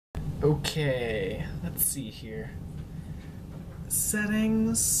Okay, let's see here.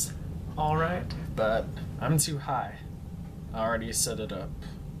 Settings, alright, but I'm too high. I already set it up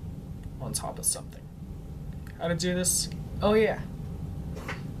on top of something. How to do this? Oh yeah.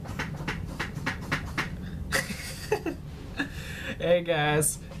 Hey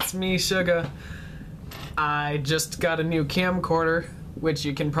guys, it's me, Sugar. I just got a new camcorder, which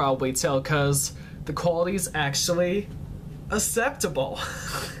you can probably tell cause the quality's actually acceptable.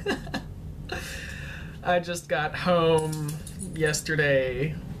 I just got home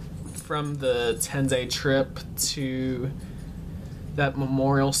yesterday from the 10-day trip to that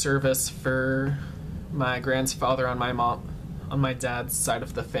memorial service for my grandfather on my dad's side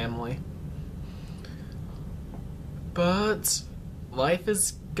of the family. But life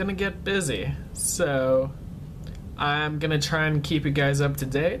is gonna get busy, so I'm gonna try and keep you guys up to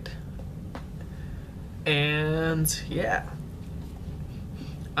date. And yeah,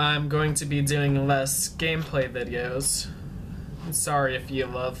 I'm going to be doing less gameplay videos. I'm sorry if you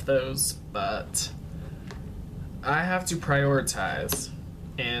love those, but I have to prioritize,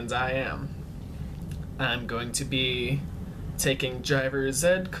 and I am. I'm going to be taking driver's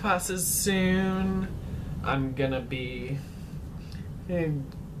ed classes soon. I'm gonna be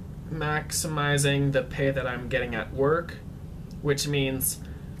maximizing the pay that I'm getting at work, which means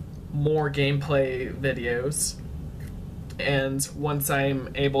more gameplay videos. And once I'm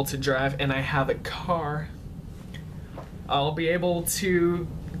able to drive and I have a car, I'll be able to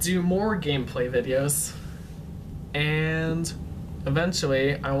do more gameplay videos. And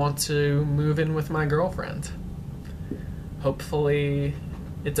eventually I want to move in with my girlfriend. Hopefully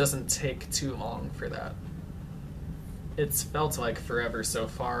it doesn't take too long for that. It's felt like forever so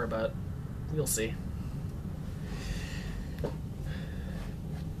far, but we'll see.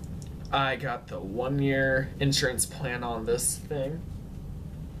 I got the 1-year insurance plan on this thing.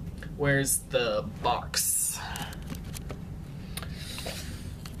 Where's the box?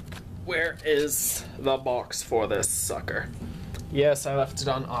 Where is the box for this sucker? Yes, I left it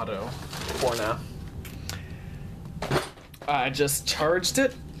on auto for now. I just charged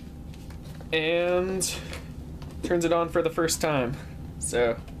it and turned it on for the first time.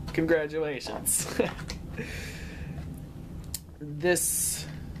 So, congratulations. This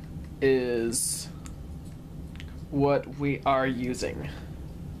is what we are using.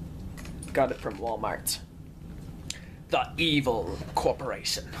 Got it from Walmart. The evil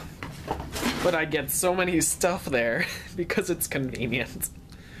corporation. But I get so many stuff there because it's convenient.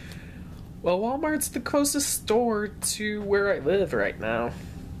 Well, Walmart's the closest store to where I live right now.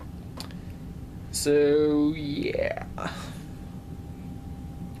 So, yeah.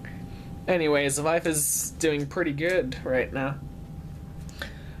 Anyways, life is doing pretty good right now.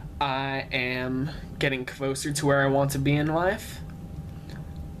 I am getting closer to where I want to be in life.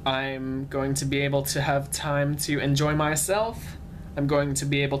 I'm going to be able to have time to enjoy myself. I'm going to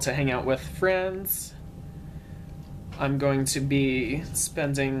be able to hang out with friends. I'm going to be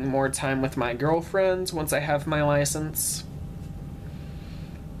spending more time with my girlfriend once I have my license.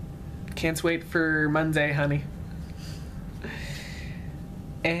 Can't wait for Monday, honey.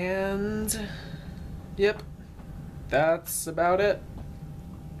 And yep, that's about it.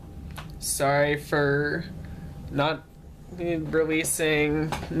 Sorry for not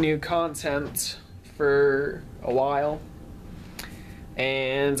releasing new content for a while.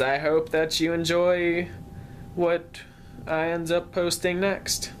 And I hope that you enjoy what I end up posting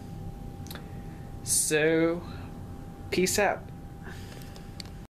next. So, peace out.